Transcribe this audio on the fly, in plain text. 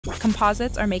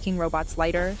Composites are making robots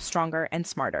lighter, stronger, and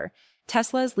smarter.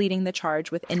 Tesla is leading the charge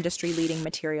with industry-leading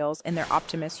materials in their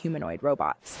Optimus humanoid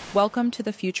robots. Welcome to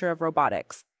the future of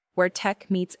robotics, where tech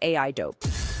meets AI dope.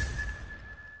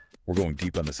 We're going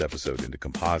deep on this episode into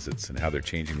composites and how they're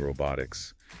changing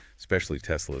robotics, especially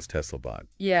Tesla's TeslaBot.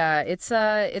 Yeah,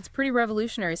 it's pretty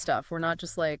revolutionary stuff. We're not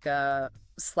just like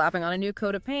slapping on a new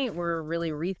coat of paint. We're really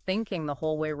rethinking the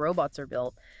whole way robots are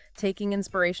built, taking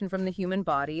inspiration from the human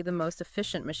body, the most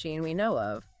efficient machine we know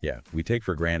of. Yeah, we take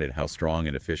for granted how strong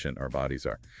and efficient our bodies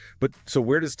are. But so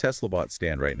where does TeslaBot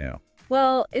stand right now?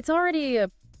 Well, it's already a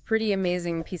pretty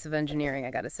amazing piece of engineering,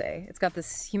 I gotta say. It's got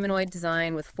this humanoid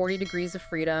design with 40 degrees of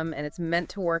freedom, and it's meant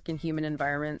to work in human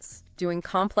environments, doing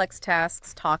complex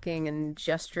tasks, talking and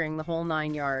gesturing the whole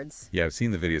 9 yards. Yeah, I've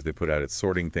seen the videos they put out. It's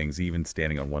sorting things, even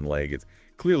standing on one leg. It's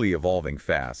clearly evolving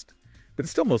fast, but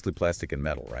it's still mostly plastic and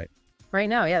metal, right? Right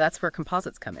now, yeah, that's where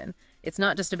composites come in. It's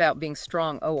not just about being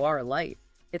strong, OR light.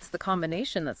 It's the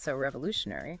combination that's so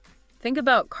revolutionary. Think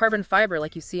about carbon fiber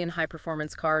like you see in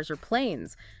high-performance cars or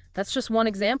planes. That's just one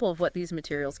example of what these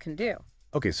materials can do.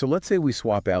 Okay, so let's say we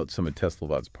swap out some of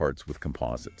TeslaBot's parts with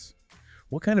composites.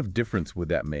 What kind of difference would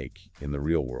that make in the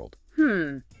real world?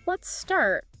 Let's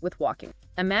start with walking.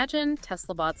 Imagine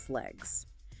TeslaBot's legs.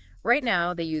 Right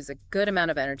now, they use a good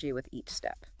amount of energy with each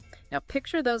step. Now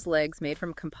picture those legs made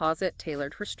from composite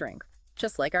tailored for strength,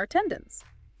 just like our tendons.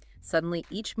 Suddenly,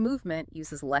 each movement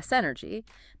uses less energy,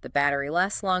 the battery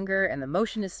lasts longer, and the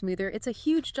motion is smoother. It's a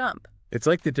huge jump. It's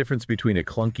like the difference between a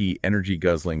clunky,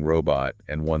 energy-guzzling robot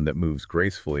and one that moves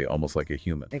gracefully, almost like a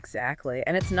human. Exactly.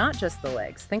 And it's not just the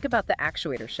legs. Think about the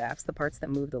actuator shafts, the parts that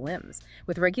move the limbs.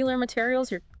 With regular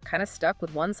materials, you're kind of stuck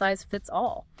with one size fits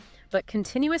all. But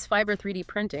continuous fiber 3D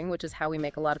printing, which is how we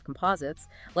make a lot of composites,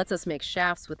 lets us make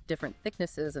shafts with different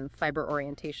thicknesses and fiber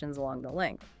orientations along the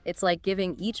length. It's like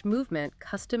giving each movement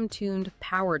custom-tuned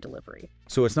power delivery.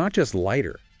 So it's not just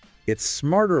lighter, it's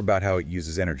smarter about how it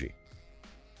uses energy.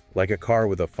 Like a car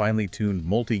with a finely tuned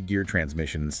multi-gear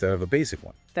transmission instead of a basic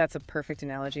one. That's a perfect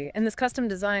analogy. And this custom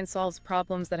design solves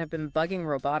problems that have been bugging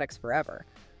robotics forever.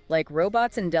 Like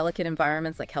robots in delicate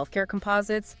environments like healthcare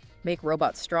composites make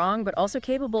robots strong, but also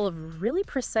capable of really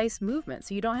precise movement.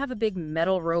 So you don't have a big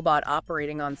metal robot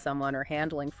operating on someone or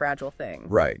handling fragile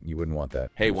things. Right, you wouldn't want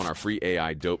that. Hey, want our free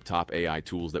AI dope top AI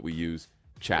tools that we use?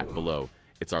 Chat below.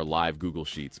 It's our live Google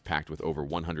Sheets packed with over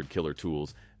 100 killer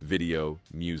tools, video,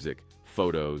 music,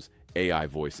 photos, AI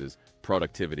voices,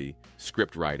 productivity,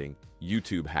 script writing,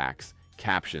 YouTube hacks,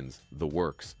 captions, the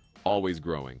works, always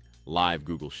growing, live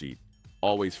Google Sheet,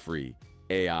 always free,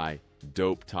 AI,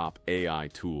 dope top AI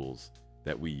tools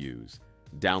that we use.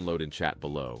 Download and chat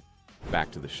below.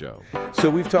 Back to the show. So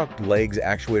we've talked legs,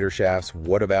 actuator shafts.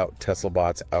 What about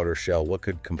TeslaBot's outer shell? What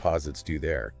could composites do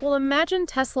there? Well, imagine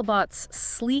TeslaBot's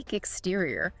sleek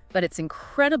exterior, but it's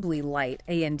incredibly light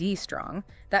A&D strong.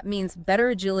 That means better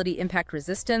agility, impact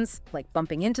resistance, like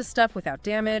bumping into stuff without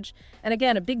damage, and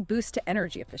again, a big boost to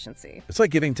energy efficiency. It's like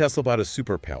giving TeslaBot a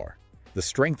superpower. The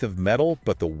strength of metal,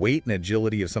 but the weight and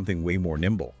agility of something way more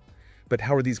nimble. But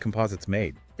how are these composites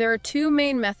made? There are two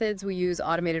main methods we use: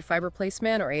 automated fiber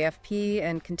placement, or AFP,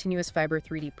 and continuous fiber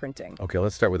 3D printing. Okay,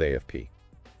 let's start with AFP.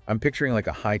 I'm picturing like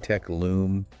a high-tech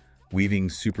loom weaving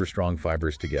super strong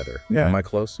fibers together. Yeah. Am I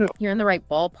close? You're in the right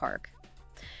ballpark.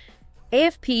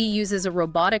 AFP uses a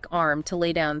robotic arm to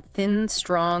lay down thin,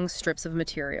 strong strips of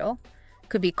material.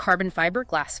 Could be carbon fiber,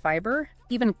 glass fiber,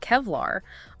 even Kevlar,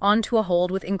 onto a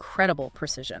hold with incredible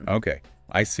precision. Okay,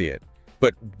 I see it.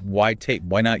 But why tape?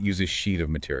 Why not use a sheet of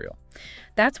material?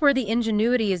 That's where the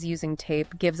ingenuity is using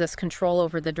tape gives us control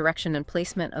over the direction and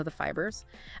placement of the fibers.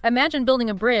 Imagine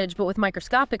building a bridge, but with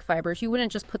microscopic fibers, you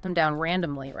wouldn't just put them down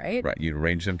randomly, right? Right, you'd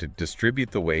arrange them to distribute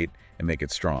the weight and make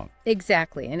it strong.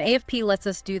 Exactly, and AFP lets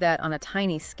us do that on a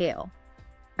tiny scale.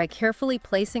 By carefully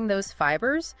placing those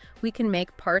fibers, we can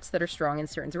make parts that are strong in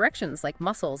certain directions, like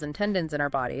muscles and tendons in our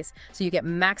bodies, so you get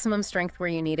maximum strength where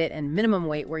you need it and minimum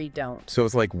weight where you don't. So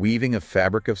it's like weaving a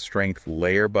fabric of strength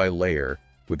layer by layer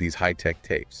with these high-tech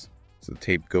tapes. So the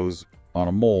tape goes on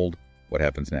a mold. What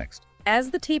happens next? As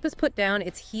the tape is put down,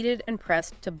 it's heated and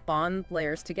pressed to bond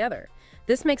layers together.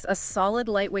 This makes a solid,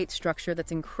 lightweight structure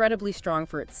that's incredibly strong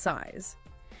for its size.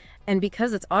 And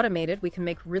because it's automated, we can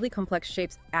make really complex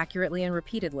shapes accurately and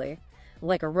repeatedly,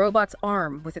 like a robot's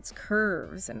arm with its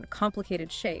curves and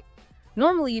complicated shape.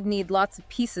 Normally, you'd need lots of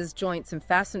pieces, joints, and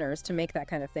fasteners to make that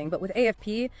kind of thing, but with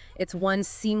AFP, it's one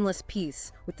seamless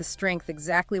piece with the strength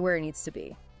exactly where it needs to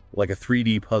be. Like a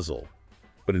 3D puzzle.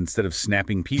 But instead of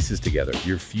snapping pieces together,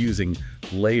 you're fusing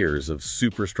layers of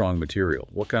super strong material.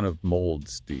 What kind of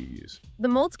molds do you use? The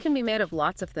molds can be made of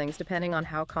lots of things depending on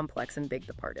how complex and big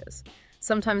the part is.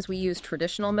 Sometimes we use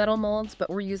traditional metal molds, but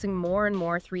we're using more and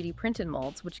more 3D printed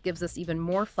molds, which gives us even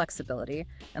more flexibility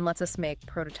and lets us make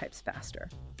prototypes faster.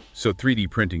 So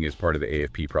 3D printing is part of the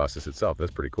AFP process itself.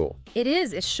 That's pretty cool. It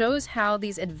is. It shows how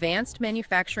these advanced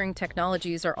manufacturing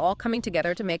technologies are all coming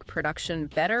together to make production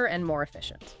better and more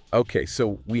efficient. Okay,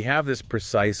 so we have this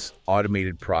precise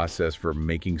automated process for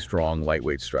making strong,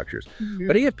 lightweight structures.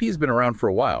 But AFP has been around for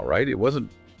a while, right? It wasn't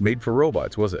made for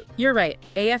robots, was it? You're right.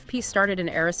 AFP started in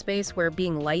aerospace, where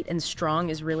being light and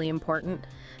strong is really important.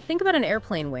 Think about an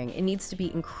airplane wing. It needs to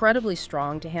be incredibly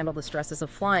strong to handle the stresses of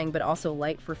flying, but also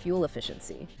light for fuel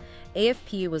efficiency.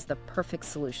 AFP was the perfect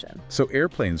solution. So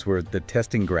airplanes were the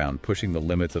testing ground, pushing the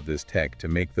limits of this tech to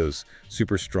make those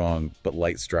super strong but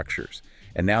light structures.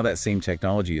 And now that same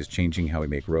technology is changing how we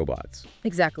make robots.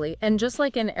 Exactly. And just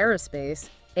like in aerospace,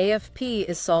 AFP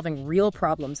is solving real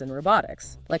problems in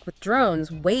robotics. Like with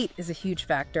drones, weight is a huge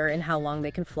factor in how long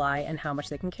they can fly and how much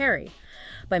they can carry.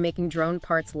 By making drone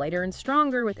parts lighter and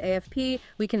stronger with AFP,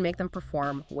 we can make them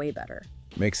perform way better.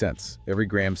 Makes sense. Every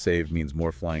gram saved means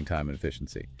more flying time and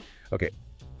efficiency. Okay,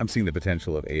 I'm seeing the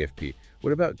potential of AFP.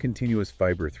 What about continuous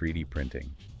fiber 3D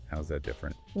printing? How's that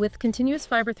different? With continuous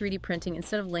fiber 3D printing,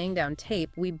 instead of laying down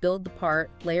tape, we build the part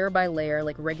layer by layer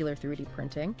like regular 3D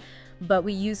printing, but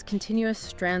we use continuous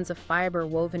strands of fiber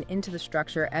woven into the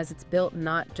structure as it's built,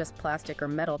 not just plastic or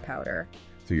metal powder.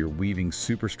 So you're weaving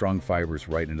super strong fibers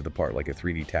right into the part like a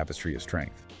 3D tapestry of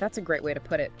strength. That's a great way to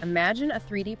put it. Imagine a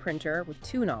 3D printer with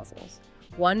two nozzles.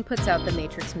 One puts out the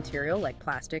matrix material like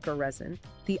plastic or resin.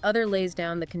 The other lays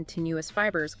down the continuous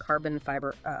fibers, carbon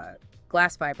fiber,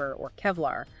 glass fiber, or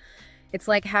Kevlar. It's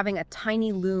like having a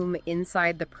tiny loom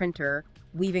inside the printer,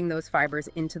 weaving those fibers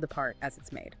into the part as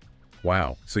it's made.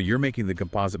 Wow, so you're making the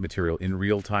composite material in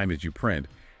real time as you print.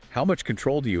 How much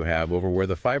control do you have over where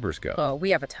the fibers go? Oh,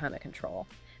 we have a ton of control.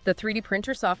 The 3D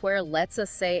printer software lets us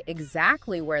say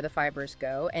exactly where the fibers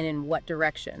go and in what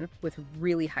direction with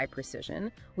really high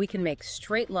precision. We can make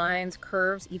straight lines,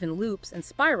 curves, even loops and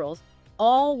spirals,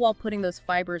 all while putting those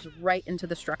fibers right into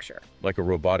the structure. Like a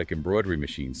robotic embroidery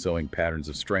machine sewing patterns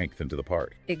of strength into the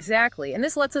part. Exactly. And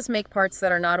this lets us make parts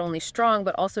that are not only strong,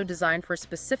 but also designed for a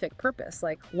specific purpose.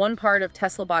 Like one part of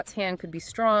TeslaBot's hand could be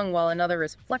strong while another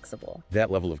is flexible.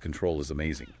 That level of control is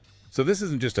amazing. So this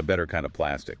isn't just a better kind of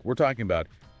plastic. We're talking about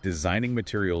designing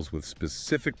materials with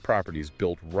specific properties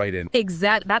built right in.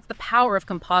 That's the power of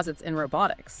composites in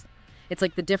robotics. It's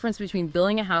like the difference between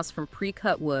building a house from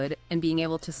pre-cut wood and being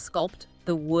able to sculpt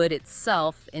the wood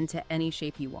itself into any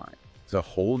shape you want. It's a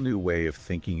whole new way of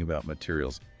thinking about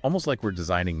materials, almost like we're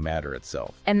designing matter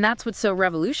itself. And that's what's so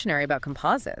revolutionary about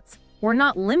composites. We're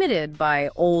not limited by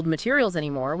old materials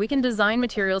anymore. We can design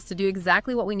materials to do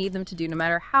exactly what we need them to do, no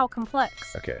matter how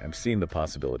complex. Okay, I'm seeing the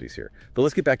possibilities here. But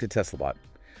let's get back to TeslaBot.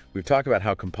 We've talked about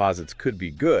how composites could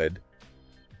be good,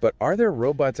 but are there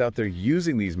robots out there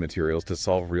using these materials to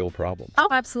solve real problems? Oh,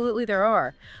 absolutely there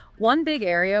are. One big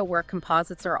area where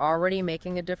composites are already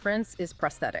making a difference is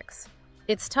prosthetics.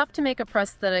 It's tough to make a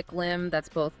prosthetic limb that's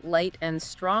both light and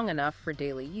strong enough for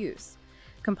daily use.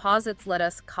 Composites let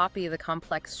us copy the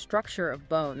complex structure of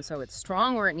bone so it's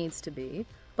strong where it needs to be,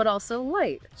 but also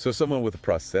light. So someone with a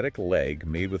prosthetic leg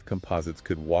made with composites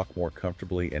could walk more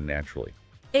comfortably and naturally.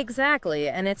 Exactly,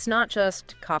 and it's not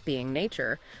just copying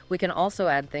nature. We can also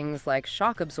add things like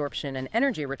shock absorption and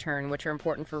energy return, which are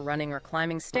important for running or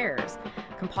climbing stairs.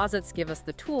 Composites give us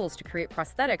the tools to create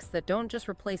prosthetics that don't just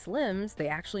replace limbs, they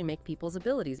actually make people's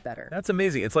abilities better. That's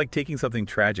amazing. It's like taking something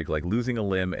tragic, like losing a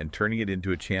limb, and turning it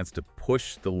into a chance to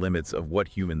push the limits of what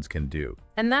humans can do.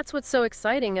 And that's what's so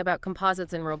exciting about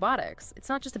composites in robotics. It's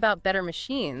not just about better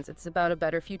machines, it's about a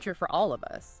better future for all of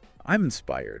us. I'm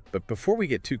inspired, but before we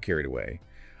get too carried away,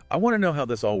 I want to know how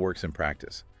this all works in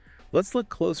practice. Let's look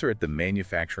closer at the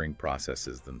manufacturing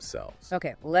processes themselves.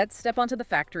 Okay, let's step onto the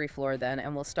factory floor then,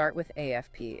 and we'll start with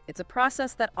AFP. It's a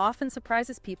process that often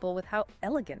surprises people with how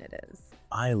elegant it is.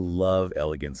 I love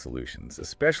elegant solutions,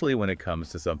 especially when it comes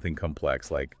to something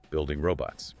complex like building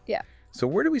robots. Yeah. So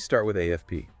where do we start with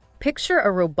AFP? Picture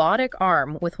a robotic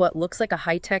arm with what looks like a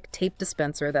high-tech tape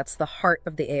dispenser that's the heart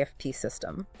of the AFP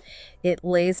system. It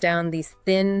lays down these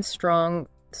thin, strong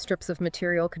strips of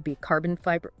material, could be carbon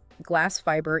fiber, glass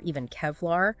fiber, even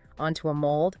Kevlar, onto a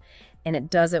mold, and it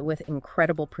does it with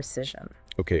incredible precision.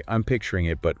 Okay, I'm picturing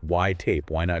it, but why tape?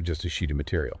 Why not just a sheet of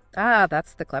material? Ah,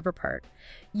 that's the clever part.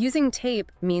 Using tape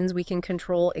means we can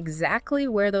control exactly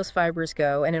where those fibers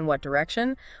go and in what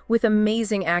direction with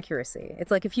amazing accuracy.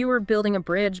 It's like if you were building a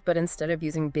bridge, but instead of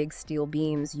using big steel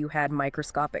beams, you had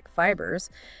microscopic fibers.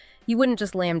 You wouldn't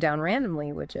just lay them down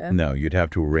randomly, would you? No, you'd have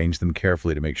to arrange them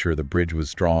carefully to make sure the bridge was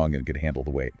strong and could handle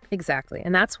the weight. Exactly,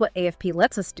 and that's what AFP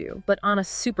lets us do, but on a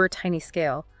super tiny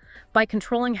scale. By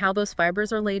controlling how those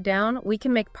fibers are laid down, we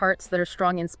can make parts that are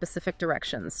strong in specific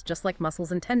directions, just like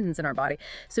muscles and tendons in our body,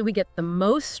 so we get the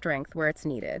most strength where it's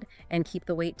needed and keep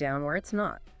the weight down where it's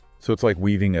not. So it's like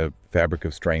weaving a fabric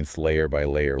of strengths layer by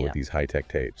layer with Yeah. these high-tech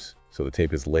tapes. So the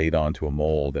tape is laid onto a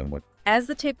mold and what... As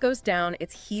the tape goes down,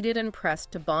 it's heated and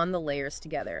pressed to bond the layers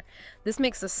together. This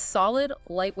makes a solid,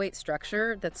 lightweight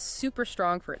structure that's super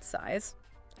strong for its size.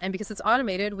 And because it's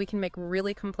automated, we can make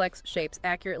really complex shapes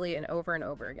accurately and over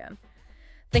again.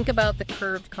 Think about the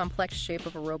curved, complex shape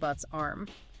of a robot's arm.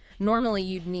 Normally,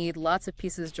 you'd need lots of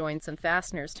pieces, joints, and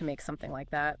fasteners to make something like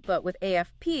that. But with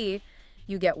AFP,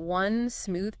 you get one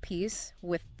smooth piece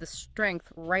with the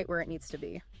strength right where it needs to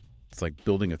be. It's like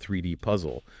building a 3D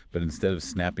puzzle, but instead of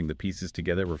snapping the pieces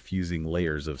together, we're fusing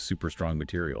layers of super strong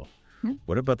material.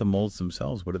 What about the molds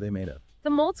themselves? What are they made of?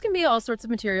 The molds can be all sorts of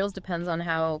materials, depends on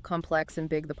how complex and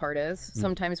big the part is.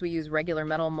 Sometimes we use regular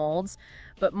metal molds,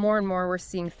 but more and more we're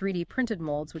seeing 3D printed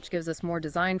molds, which gives us more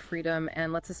design freedom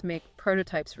and lets us make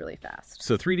prototypes really fast.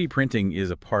 So 3D printing is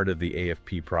a part of the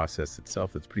AFP process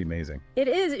itself. That's pretty amazing. It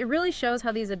is. It really shows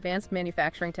how these advanced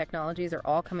manufacturing technologies are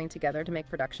all coming together to make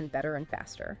production better and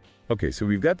faster. Okay, so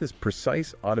we've got this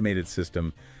precise automated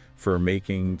system for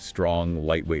making strong,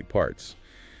 lightweight parts.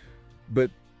 But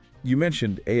you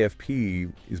mentioned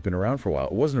AFP has been around for a while.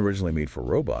 It wasn't originally made for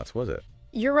robots, was it?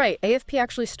 You're right. AFP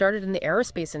actually started in the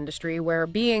aerospace industry, where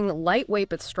being lightweight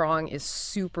but strong is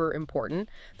super important.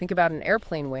 Think about an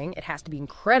airplane wing. It has to be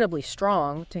incredibly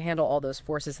strong to handle all those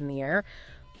forces in the air,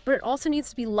 but it also needs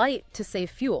to be light to save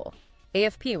fuel.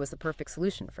 AFP was the perfect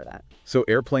solution for that. So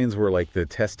airplanes were like the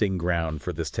testing ground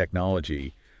for this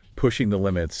technology, pushing the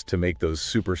limits to make those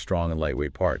super strong and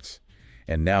lightweight parts.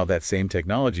 And now that same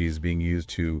technology is being used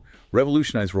to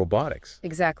revolutionize robotics.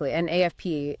 Exactly. And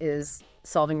AFP is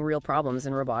solving real problems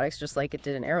in robotics, just like it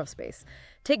did in aerospace.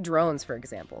 Take drones, for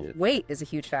example. Yeah. Weight is a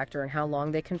huge factor in how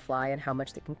long they can fly and how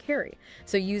much they can carry.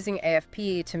 So using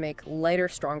AFP to make lighter,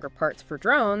 stronger parts for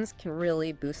drones can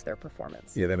really boost their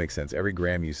performance. Yeah, that makes sense. Every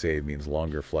gram you save means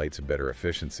longer flights and better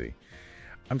efficiency.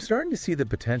 I'm starting to see the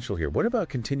potential here. What about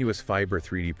continuous fiber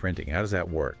 3D printing? How does that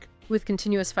work? With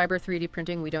continuous fiber 3D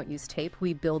printing, we don't use tape.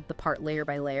 We build the part layer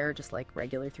by layer, just like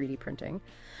regular 3D printing.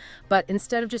 But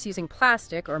instead of just using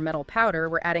plastic or metal powder,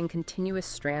 we're adding continuous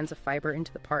strands of fiber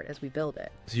into the part as we build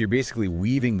it. So you're basically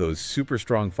weaving those super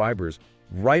strong fibers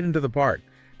right into the part,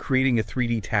 creating a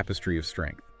 3D tapestry of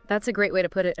strength. That's a great way to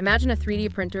put it. Imagine a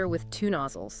 3D printer with two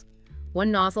nozzles. One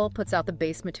nozzle puts out the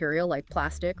base material like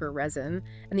plastic or resin,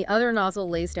 and the other nozzle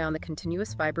lays down the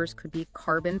continuous fibers, could be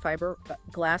carbon fiber,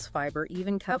 glass fiber,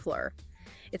 even Kevlar.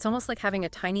 It's almost like having a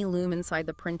tiny loom inside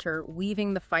the printer,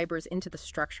 weaving the fibers into the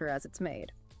structure as it's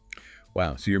made.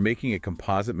 Wow, so you're making a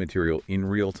composite material in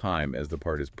real time as the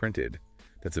part is printed.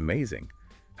 That's amazing.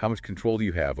 How much control do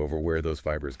you have over where those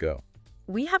fibers go?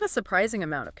 We have a surprising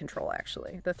amount of control,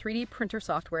 actually. The 3D printer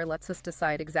software lets us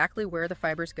decide exactly where the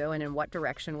fibers go and in what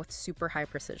direction with super high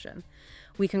precision.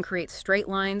 We can create straight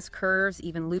lines, curves,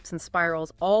 even loops and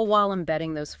spirals, all while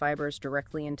embedding those fibers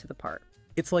directly into the part.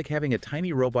 It's like having a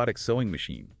tiny robotic sewing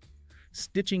machine,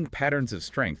 stitching patterns of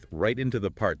strength right into the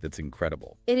part. That's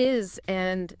incredible. It is,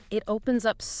 and it opens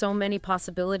up so many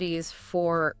possibilities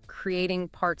for creating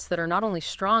parts that are not only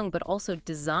strong, but also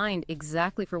designed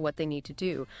exactly for what they need to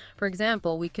do. For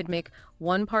example, we could make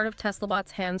one part of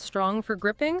TeslaBot's hand strong for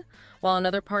gripping, while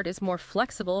another part is more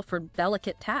flexible for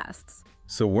delicate tasks.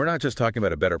 So we're not just talking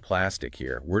about a better plastic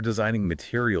here. We're designing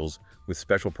materials with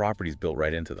special properties built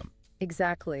right into them.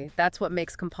 Exactly. That's what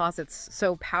makes composites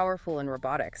so powerful in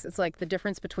robotics. It's like the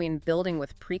difference between building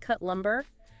with pre-cut lumber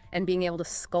and being able to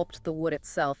sculpt the wood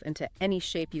itself into any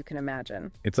shape you can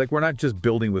imagine. It's like we're not just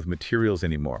building with materials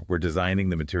anymore. We're designing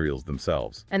the materials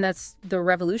themselves. And that's the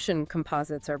revolution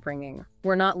composites are bringing.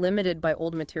 We're not limited by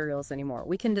old materials anymore.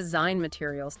 We can design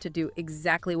materials to do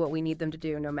exactly what we need them to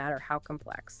do, no matter how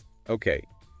complex. Okay,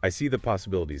 I see the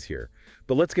possibilities here.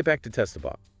 But let's get back to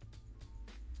TeslaBot.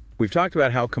 We've talked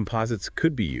about how composites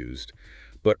could be used,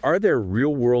 but are there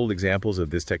real-world examples of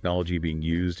this technology being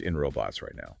used in robots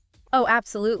right now? Oh,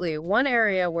 absolutely. One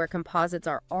area where composites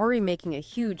are already making a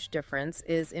huge difference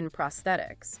is in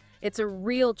prosthetics. It's a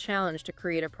real challenge to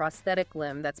create a prosthetic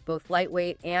limb that's both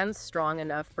lightweight and strong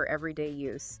enough for everyday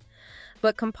use.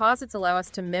 But composites allow us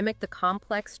to mimic the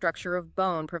complex structure of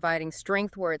bone, providing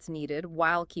strength where it's needed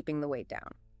while keeping the weight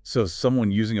down. So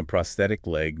someone using a prosthetic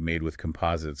leg made with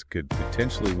composites could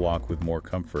potentially walk with more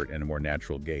comfort and a more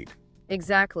natural gait.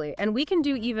 Exactly. And we can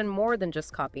do even more than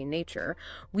just copy nature.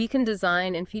 We can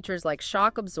design in features like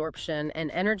shock absorption and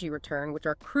energy return, which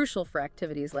are crucial for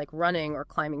activities like running or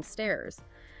climbing stairs.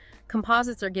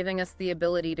 Composites are giving us the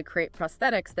ability to create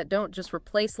prosthetics that don't just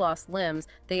replace lost limbs,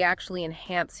 they actually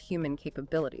enhance human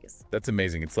capabilities. That's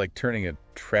amazing. It's like turning a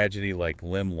tragedy like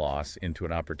limb loss into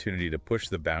an opportunity to push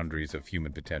the boundaries of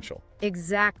human potential.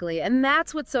 Exactly. And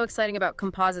that's what's so exciting about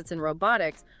composites and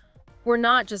robotics. We're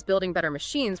not just building better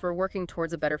machines, we're working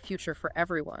towards a better future for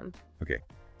everyone. Okay,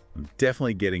 I'm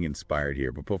definitely getting inspired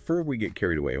here, but before we get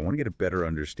carried away, I want to get a better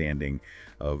understanding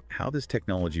of how this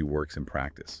technology works in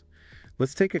practice.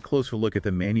 Let's take a closer look at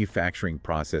the manufacturing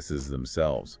processes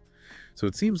themselves. So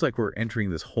it seems like we're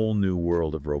entering this whole new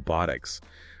world of robotics,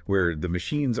 where the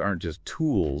machines aren't just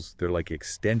tools, they're like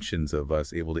extensions of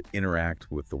us able to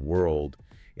interact with the world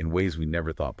in ways we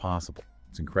never thought possible.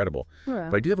 It's incredible. Yeah.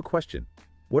 But I do have a question.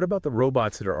 What about the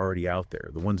robots that are already out there,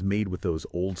 the ones made with those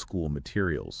old school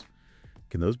materials?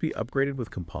 Can those be upgraded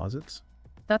with composites?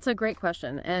 That's a great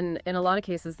question. And in a lot of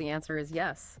cases, the answer is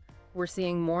yes. We're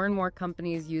seeing more and more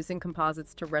companies using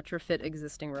composites to retrofit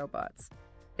existing robots.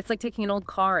 It's like taking an old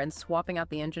car and swapping out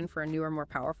the engine for a newer, more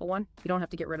powerful one. You don't have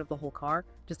to get rid of the whole car,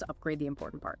 just to upgrade the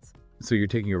important parts. So you're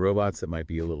taking your robots that might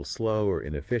be a little slow or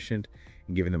inefficient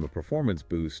and giving them a performance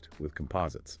boost with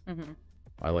composites.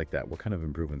 I like that. What kind of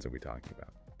improvements are we talking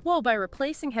about? Well, by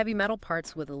replacing heavy metal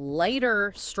parts with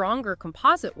lighter, stronger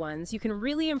composite ones, you can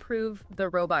really improve the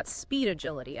robot's speed,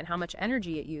 agility, and how much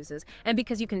energy it uses. And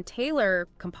because you can tailor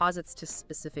composites to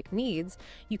specific needs,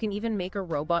 you can even make a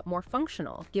robot more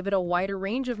functional, give it a wider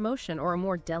range of motion or a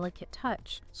more delicate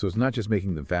touch. So it's not just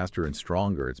making them faster and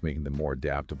stronger, it's making them more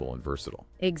adaptable and versatile.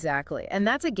 Exactly. And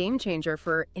that's a game changer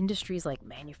for industries like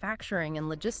manufacturing and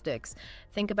logistics.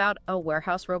 Think about a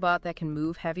warehouse robot that can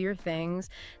move heavier things,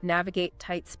 navigate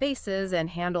tight spaces, and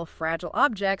handle fragile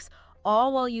objects,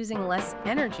 all while using less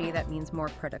energy. That means more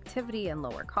productivity and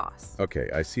lower costs. Okay,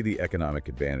 I see the economic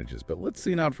advantages, but let's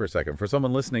zoom out for a second. For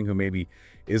someone listening who maybe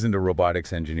isn't a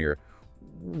robotics engineer,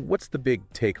 what's the big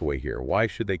takeaway here? Why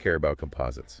should they care about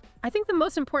composites? I think the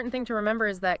most important thing to remember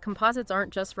is that composites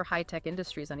aren't just for high-tech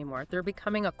industries anymore. They're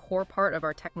becoming a core part of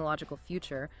our technological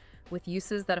future, with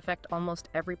uses that affect almost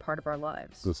every part of our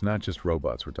lives. So it's not just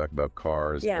robots. We're talking about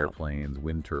cars, Yeah. airplanes,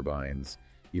 wind turbines,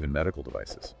 even medical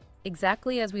devices.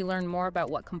 Exactly. As we learn more about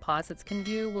what composites can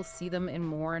do, we'll see them in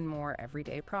more and more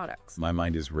everyday products. My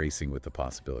mind is racing with the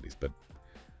possibilities, but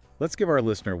let's give our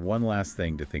listener one last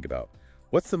thing to think about.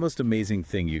 What's the most amazing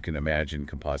thing you can imagine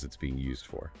composites being used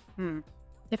for?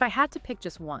 If I had to pick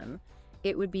just one,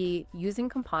 it would be using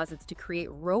composites to create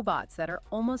robots that are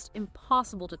almost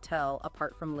impossible to tell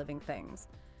apart from living things.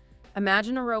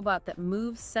 Imagine a robot that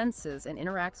moves, senses, and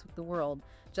interacts with the world,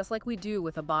 just like we do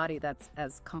with a body that's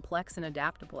as complex and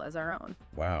adaptable as our own.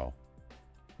 Wow.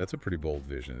 That's a pretty bold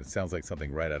vision. It sounds like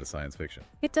something right out of science fiction.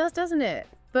 It does, doesn't it?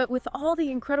 But with all the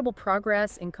incredible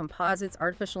progress in composites,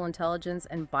 artificial intelligence,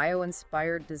 and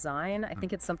bio-inspired design, I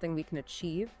think it's something we can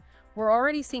achieve. We're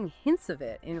already seeing hints of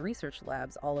it in research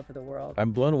labs all over the world.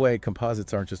 I'm blown away.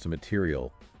 Composites aren't just a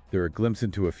material. They're a glimpse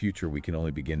into a future we can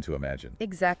only begin to imagine.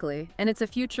 Exactly. And it's a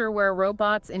future where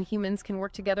robots and humans can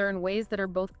work together in ways that are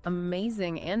both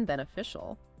amazing and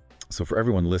beneficial. So for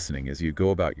everyone listening, as you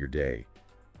go about your day,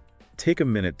 take a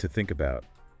minute to think about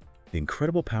the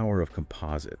incredible power of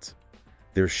composites.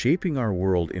 They're shaping our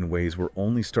world in ways we're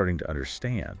only starting to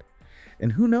understand.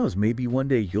 And who knows, maybe one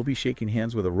day you'll be shaking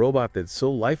hands with a robot that's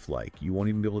so lifelike you won't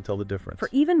even be able to tell the difference. For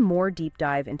even more deep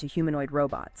dive into humanoid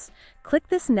robots, click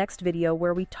this next video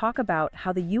where we talk about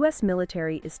how the US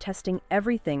military is testing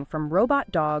everything from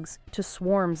robot dogs to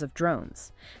swarms of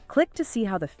drones. Click to see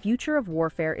how the future of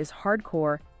warfare is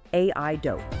hardcore AI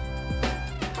dope.